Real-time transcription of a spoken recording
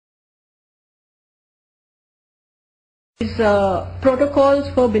Protocols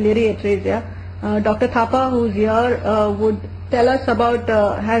for biliary atresia. Dr. Thapa, who's here, would tell us about,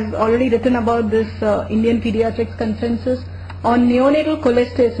 has already written about this Indian Pediatrics consensus on neonatal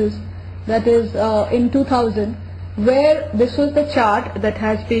cholestasis, that is in 2000, where this was the chart that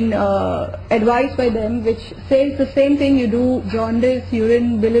has been advised by them, which says the same thing. You do jaundice,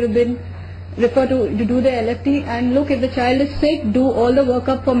 urine, bilirubin, you do the LFT, and look, if the child is sick, do all the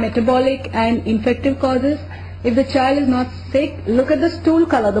workup for metabolic and infective causes. If the child is not sick, look at the stool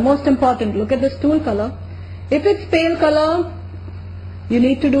color, the most important, look at the stool color. If it's pale color, you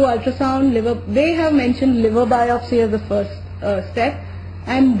need to do ultrasound, liver. They have mentioned liver biopsy as the first step,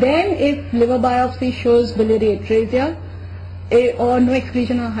 and then if liver biopsy shows biliary atresia or no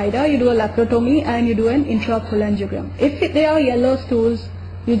excretion or HIDA, you do a laparotomy and you do an intraophthalmologiogram. If they are yellow stools,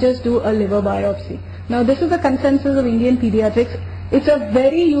 you just do a liver biopsy. Now this is the consensus of Indian Pediatrics. It's a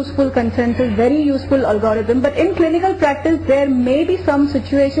very useful consensus, very useful algorithm, but in clinical practice there may be some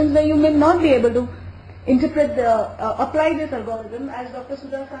situations where you may not be able to interpret apply this algorithm. As Dr.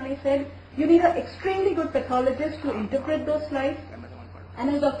 Sudha Sane said, you need an extremely good pathologist to interpret those slides. And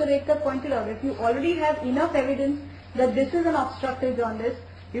as Dr. Redkar pointed out, if you already have enough evidence that this is an obstructive jaundice,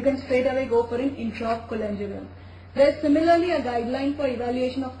 you can straight away go for an intraophthalmologiogram. There is similarly a guideline for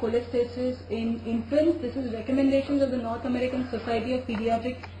evaluation of cholestasis in infants. This is recommendations of the North American Society of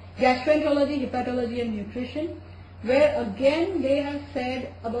Pediatric Gastroenterology, Hepatology and Nutrition, where again they have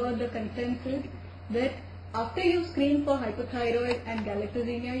said about the consensus that after you screen for hypothyroid and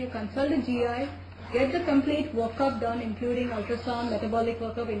galactosemia, you consult a GI, get the complete workup done including ultrasound, metabolic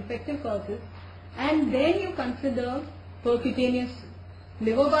workup, infective causes, and then you consider percutaneous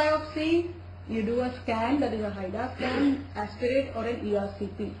liver biopsy. You do a scan, that is a HIDA scan, aspirate or an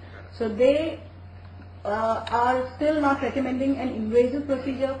ERCP. So they are still not recommending an invasive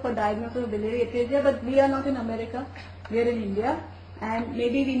procedure for diagnosis of biliary atresia, but we are not in America, we are in India, and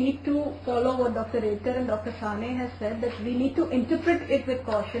maybe we need to follow what Dr. Redkar and Dr. Sane has said, that we need to interpret it with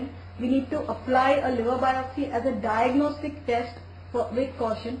caution. We need to apply a liver biopsy as a diagnostic test with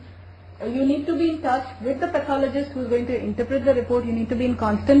caution. You need to be in touch with the pathologist who is going to interpret the report. You need to be in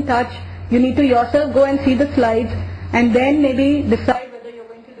constant touch. You need to yourself go and see the slides and then maybe decide whether you're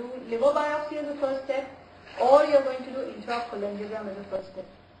going to do liver biopsy as the first step or you're going to do intraophthalmologiogram as the first step.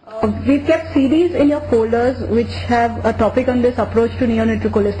 We've kept CDs in your folders which have a topic on this approach to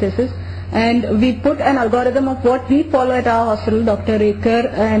neonatal cholestasis, and we put an algorithm of what we follow at our hospital, Dr.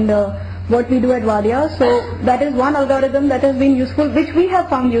 Redkar, and what we do at Wadia. So that is one algorithm that has been useful, which we have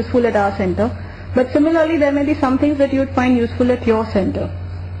found useful at our center. But similarly, there may be some things that you would find useful at your center.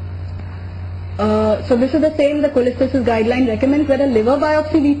 So this is the same, the cholestasis guideline recommends that a liver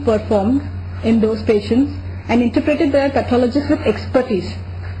biopsy be performed in those patients and interpreted by a pathologist with expertise.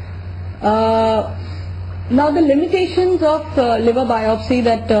 Now the limitations of liver biopsy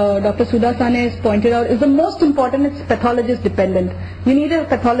that Dr. Sudha Sane has pointed out is the most important. It's pathologist dependent. You need a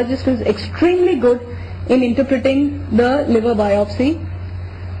pathologist who is extremely good in interpreting the liver biopsy.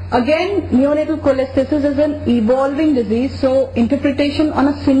 Again, neonatal cholestasis is an evolving disease, so interpretation on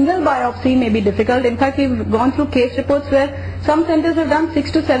a single biopsy may be difficult. In fact, we've gone through case reports where some centers have done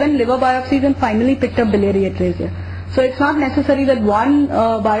 6 to 7 liver biopsies and finally picked up biliary atresia. So it's not necessary that one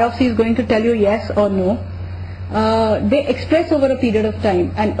biopsy is going to tell you yes or no. They express over a period of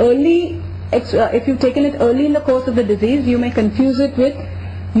time, and early, if you've taken it early in the course of the disease, you may confuse it with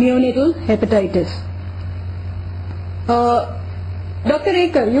neonatal hepatitis. Dr.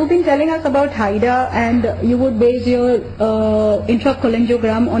 Redkar, you've been telling us about HIDA and you would base your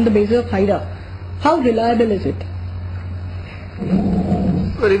intraophthalmologiogram on the basis of HIDA. How reliable is it?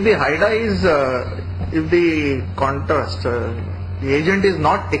 Well, if the HIDA is, if the contrast, the agent is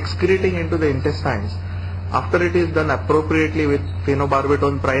not excreting into the intestines, after it is done appropriately with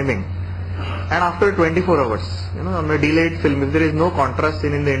phenobarbital priming, and after 24 hours, on a delayed film, if there is no contrast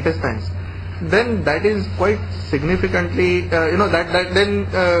in the intestines, then that is quite significantly,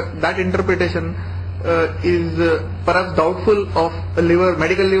 that interpretation is perhaps doubtful of a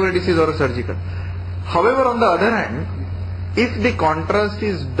medical liver disease or a surgical. However, on the other hand, if the contrast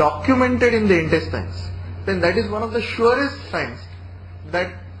is documented in the intestines, then that is one of the surest signs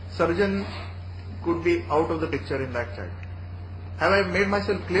that surgeon could be out of the picture in that child. Have I made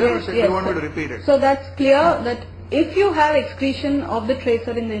myself clear, or do you want me to repeat it? So that's clear that if you have excretion of the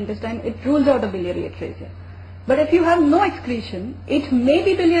tracer in the intestine, it rules out a biliary atresia. But if you have no excretion, it may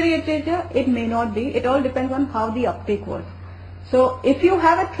be biliary atresia, it may not be. It all depends on how the uptake was. So if you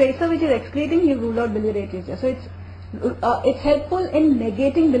have a tracer which is excreting, you rule out biliary atresia. So it's helpful in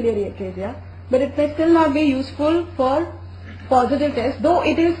negating biliary atresia, but it may still not be useful for positive tests, though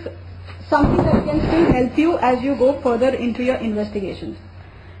it is something that can still help you as you go further into your investigations.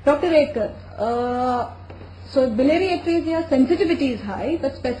 Dr. Redkar, so biliary atresia sensitivity is high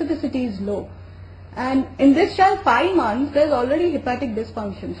but specificity is low. And in this child 5 months there is already hepatic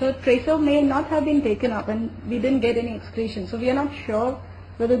dysfunction. So tracer may not have been taken up and we didn't get any excretion. So we are not sure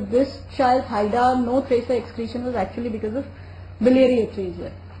whether this child's HIDA no tracer excretion was actually because of biliary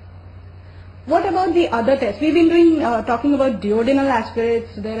atresia. What about the other tests? We've been talking about duodenal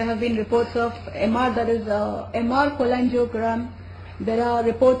aspirates. There have been reports of MR, that is MR cholangiogram. There are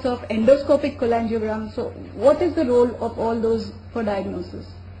reports of endoscopic cholangiogram. So what is the role of all those for diagnosis?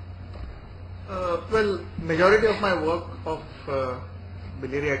 Well, majority of my work of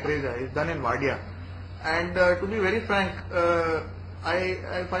biliary atresia is done in Wadia, and to be very frank,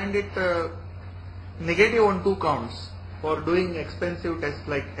 I find it negative on 2 counts for doing expensive tests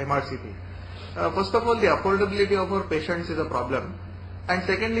like MRCP. First of all, the affordability of our patients is a problem, and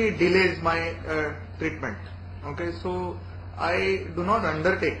secondly, it delays my treatment. Okay, so I do not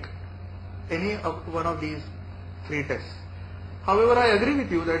undertake any of one of these 3 tests. However, I agree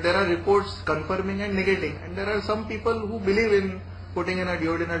with you that there are reports confirming and negating, and there are some people who believe in putting in a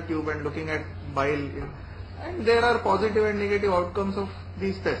duodenal tube and looking at bile, and there are positive and negative outcomes of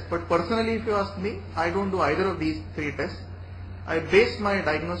these tests. But personally, if you ask me, I don't do either of these 3 tests. I base my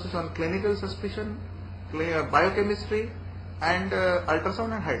diagnosis on clinical suspicion, biochemistry, and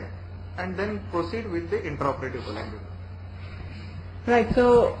ultrasound and HIDA, and then proceed with the intraoperative cholangiogram. Right,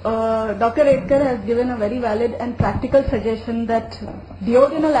 so Dr. Redkar has given a very valid and practical suggestion that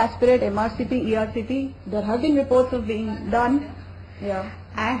duodenal aspirate, MRCP, ERCP, there have been reports of being done. Yeah.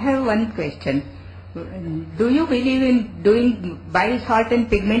 I have one question. Do you believe in doing bile salt and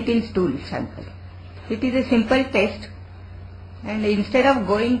pigment in stool sample? It is a simple test, and instead of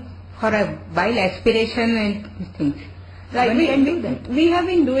going for a bile aspiration and things, right, one can do that. We have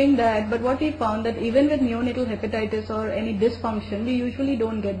been doing that, but what we found that even with neonatal hepatitis or any dysfunction, we usually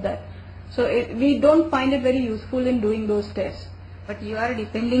don't get that. So we don't find it very useful in doing those tests. But you are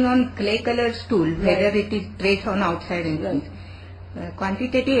depending on clay colored stool, right, whether it is trace on outside and things.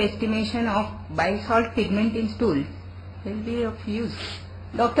 Quantitative estimation of bile salt pigment in stool will be of use.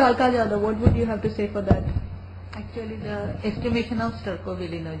 Dr. Alka Jadhav, what would you have to say for that? Actually, the estimation of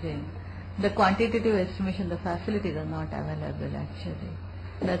stercobilinogen, the quantitative estimation, the facilities are not available actually.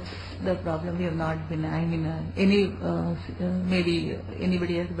 That's the problem. We have not been, I mean, maybe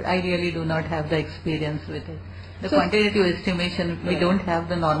anybody else, but I really do not have the experience with it. The quantitative estimation, we don't have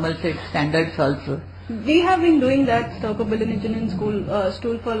the normal set standards also. We have been doing that stercobilinogen in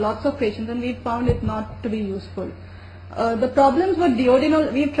stool for lots of patients, and we found it not to be useful. The problems with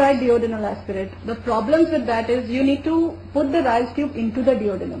duodenal, we've tried duodenal aspirate. The problems with that is you need to put the Rice tube into the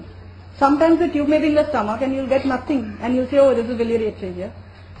duodenum. Sometimes the tube may be in the stomach and you'll get nothing, and you'll say, oh, this is biliary atresia.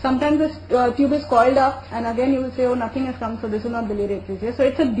 Sometimes the tube is coiled up and again you will say, oh, nothing has come, so this is not biliary atresia. So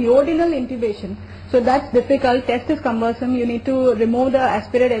it's a duodenal intubation. So that's difficult. Test is cumbersome. You need to remove the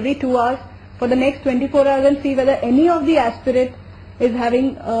aspirate every 2 hours for the next 24 hours and see whether any of the aspirate is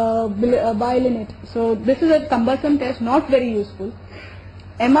having bile in it. So this is a cumbersome test, not very useful.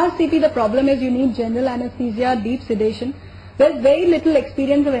 MRCP, the problem is you need general anesthesia, deep sedation. There's very little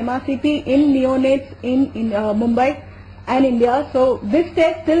experience of MRCP in neonates in Mumbai and India. So this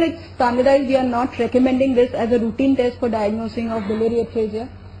test, till it's standardized, we are not recommending this as a routine test for diagnosing of biliary atresia.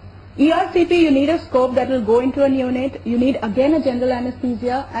 ERCP, you need a scope that will go into a neonate. You need again a general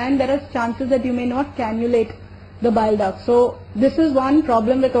anesthesia, and there are chances that you may not cannulate the bile duct. So this is one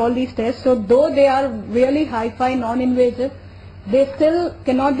problem with all these tests. So though they are really hi-fi, non-invasive, they still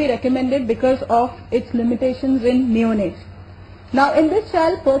cannot be recommended because of its limitations in neonates. Now in this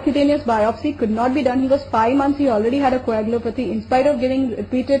child, percutaneous biopsy could not be done. He was 5 months, he already had a coagulopathy. In spite of giving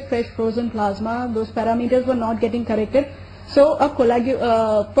repeated fresh frozen plasma, those parameters were not getting corrected. So a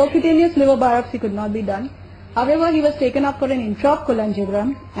percutaneous liver biopsy could not be done. However, he was taken up for an intraop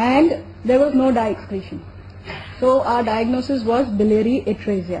cholangiogram and there was no dye excretion. So our diagnosis was biliary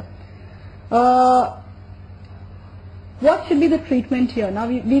atresia. What should be the treatment here? Now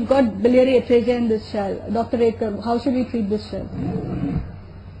we've got biliary atresia in this child. Dr. Redkar, how should we treat this child?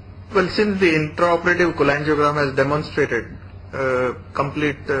 Well, since the intraoperative cholangiogram has demonstrated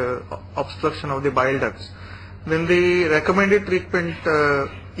complete obstruction of the bile ducts, then the recommended treatment,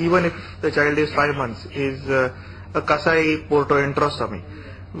 even if the child is 5 months, is a Kasai portoenterostomy,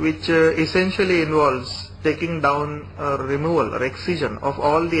 which essentially involves taking down removal or excision of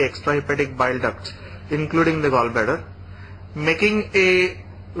all the extrahepatic bile ducts, including the gallbladder, making a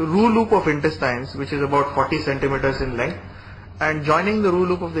rule loop of intestines, which is about 40 centimeters in length, and joining the rule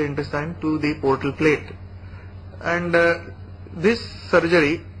loop of the intestine to the portal plate. And this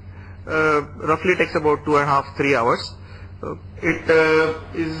surgery roughly takes about 2.5-3 hours. It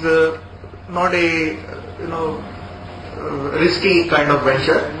is not a risky kind of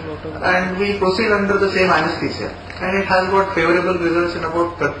venture, and we proceed under the same anesthesia, and it has got favorable results in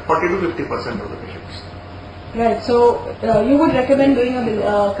about 40 to 50% of the patients. Right, so you would recommend doing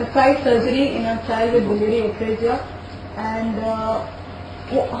a Kasai surgery in a child with biliary atresia, and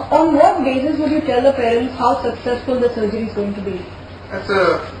on what basis would you tell the parents how successful the surgery is going to be? That's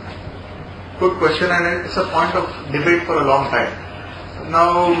a good question, and it's a point of debate for a long time.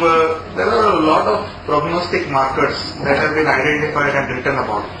 Now, there are a lot of prognostic markers that have been identified and written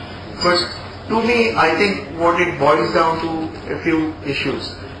about. But to me, I think what it boils down to a few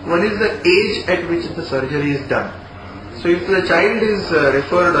issues. One is the age at which the surgery is done. So if the child is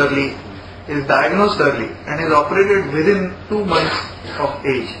referred early, is diagnosed early, and is operated within 2 months of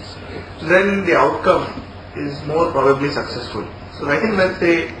age, then the outcome is more probably successful. So I think that's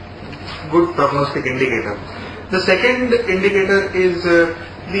a good prognostic indicator. The second indicator is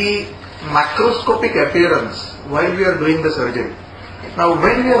the macroscopic appearance while we are doing the surgery. Now,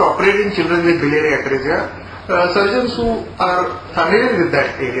 when we are operating children with biliary atresia, surgeons who are familiar with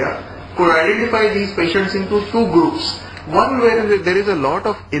that area could identify these patients into 2 groups. One where there is a lot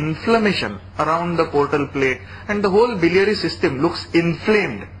of inflammation around the portal plate and the whole biliary system looks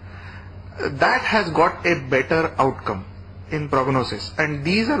inflamed. That has got a better outcome in prognosis, and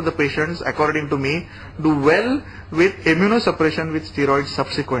these are the patients, according to me, do well with immunosuppression with steroids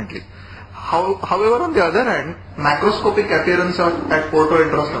subsequently. However, on the other hand, macroscopic appearance at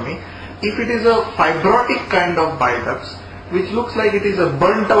portoenterostomy, if it is a fibrotic kind of bile ducts, which looks like it is a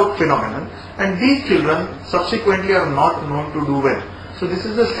burnt out phenomenon, and these children subsequently are not known to do well. So this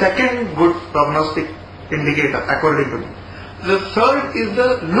is the second good prognostic indicator, according to me. The third is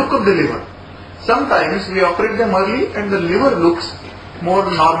the look of the liver. Sometimes we operate them early and the liver looks more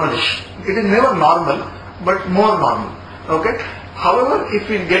normalish. It is never normal, but more normal. Okay. However, if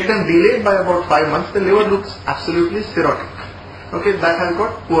we get them delayed by about 5 months, the liver looks absolutely cirrhotic. Okay, that has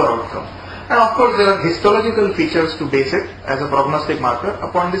got poor outcome. And of course, there are histological features to base it as a prognostic marker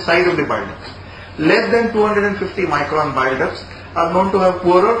upon the size of the bile ducts. Less than 250 micron bile ducts are known to have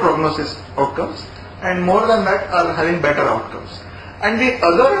poorer prognosis outcomes, and more than that are having better outcomes. And the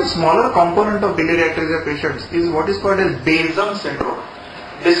other and smaller component of biliary atresia patients is what is called as Basem syndrome,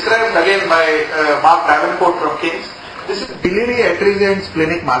 described again by Mark Davenport from King's. This is biliary atresia and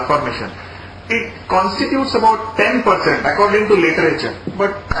splenic malformation. It constitutes about 10% according to literature,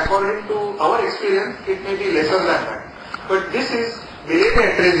 but according to our experience, it may be lesser than that. But this is biliary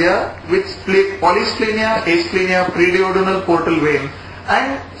atresia with polysplenia, asplenia, preduodenal portal vein,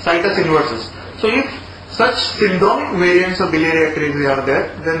 and situs inversus. So if such syndromic variants of biliary atresia are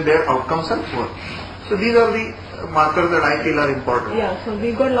there, then their outcomes are poor. So these are the markers that I feel are important. Yeah, so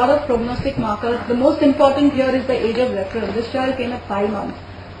we've got a lot of prognostic markers. The most important here is the age of referral. This child came at 5 months.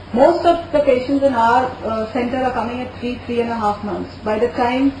 Most of the patients in our center are coming at 3.5 months. By the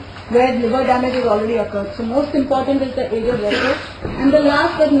time where liver damage has already occurred. So most important is the age of referral. And the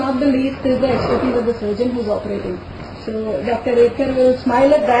last but not the least is the expertise of the surgeon who's operating. So Dr. Redkar will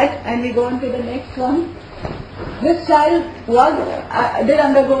smile at that, and we go on to the next one. This child did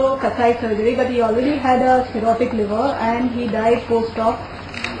undergo Kasai surgery, but he already had a cirrhotic liver and he died post-op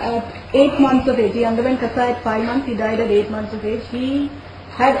at 8 months of age. He underwent Kasai at 5 months, he died at 8 months of age. He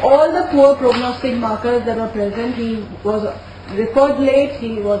had all the poor prognostic markers that were present. He was referred late,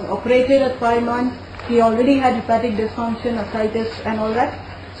 he was operated at 5 months, he already had hepatic dysfunction, ascites and all that.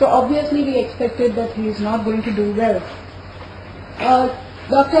 So obviously we expected that he is not going to do well.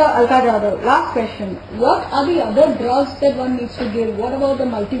 Dr. Alka Jadhav, last question. What are the other drugs that one needs to give? What about the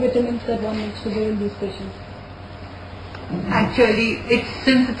multivitamins that one needs to give in these patients? Actually,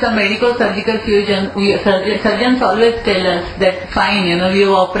 since it's a medical surgical fusion, surgeons always tell us that fine, we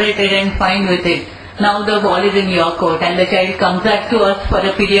have operated and fine with it. Now the ball is in your court, and the child comes back to us for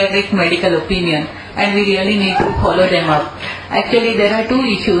a pediatric medical opinion, and we really need to follow them up. Actually, there are 2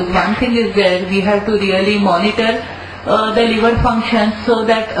 issues. One thing is that we have to really monitor the liver function, so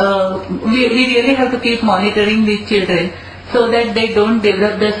that we really have to keep monitoring these children so that they don't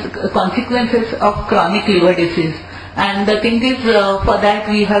develop the consequences of chronic liver disease. And the thing is, for that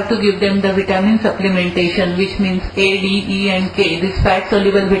we have to give them the vitamin supplementation, which means A, D, E and K, these fat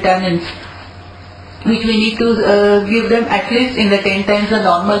soluble vitamins, which we need to give them at least in the 10 times the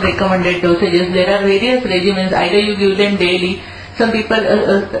normal recommended dosages. There are various regimens, either you give them daily, some people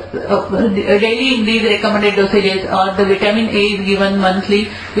daily in these recommended dosages, or the vitamin A is given monthly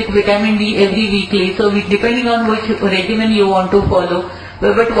with vitamin D every weekly. So depending on which regimen you want to follow,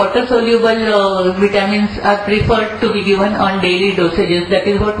 but water soluble vitamins are preferred to be given on daily dosages. That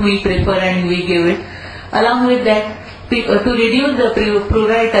is what we prefer and we give it. Along with that, to reduce the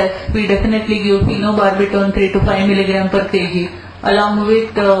pruritus, we definitely give phenobarbital 3 to 5 milligram per kg, along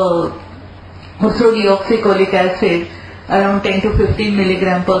with also deoxycholic acid around 10 to 15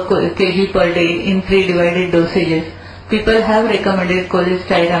 milligram per kg per day in 3 divided dosages. People have recommended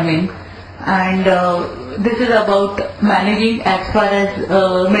cholestyramine, and this is about managing as far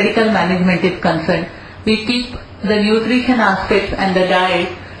as medical management is concerned. We keep the nutrition aspects and the diet,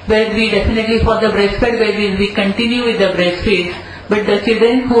 where we definitely for the breastfed babies we continue with the breastfeeds, but the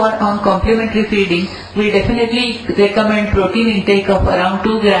children who are on complementary feeding, we definitely recommend protein intake of around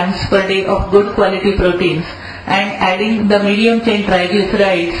 2 grams per day of good quality proteins, and adding the medium chain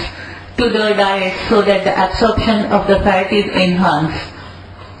triglycerides to the diet so that the absorption of the fat is enhanced.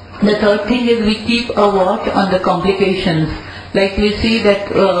 The third thing is we keep a watch on the complications. Like we see that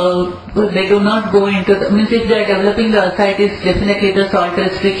they do not go into the, means if they are developing the ascites, definitely the salt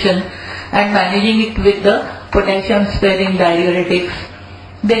restriction and managing it with the potassium sparing diuretics.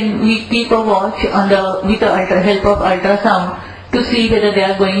 Then we keep a watch on the, with the help of ultrasound to see whether they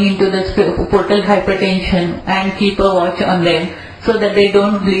are going into the portal hypertension, and keep a watch on them so that they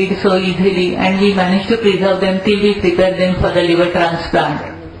don't bleed so easily, and we manage to preserve them till we prepare them for the liver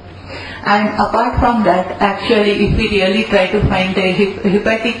transplant. And apart from that, actually, if we really try to find a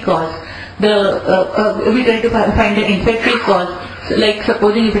hepatic cause, we try to find an infective cause, so like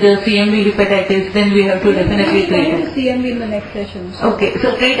supposing if it is a CMV hepatitis, then we have to definitely treat it. CMV in the next session. So. Okay,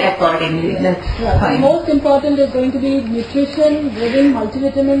 so treat accordingly. That's fine. The most important is going to be nutrition, giving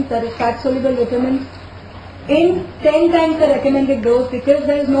multivitamins, that is fat soluble vitamins, in 10 times the recommended dose, because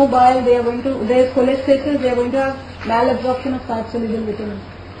there is no bile, there is cholestasis, they are going to have malabsorption of fat soluble vitamins.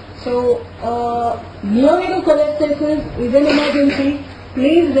 So, neonatal cholestasis is an emergency.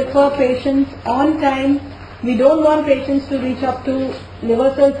 Please refer patients on time. We don't want patients to reach up to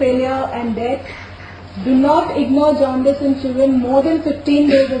liver cell failure and death. Do not ignore jaundice in children more than 15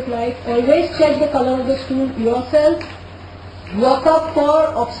 days of life. Always check the color of the stool yourself. Work up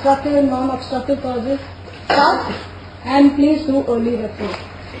for obstructive and non-obstructive causes. And please do early referral.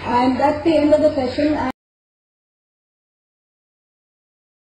 And that's the end of the session.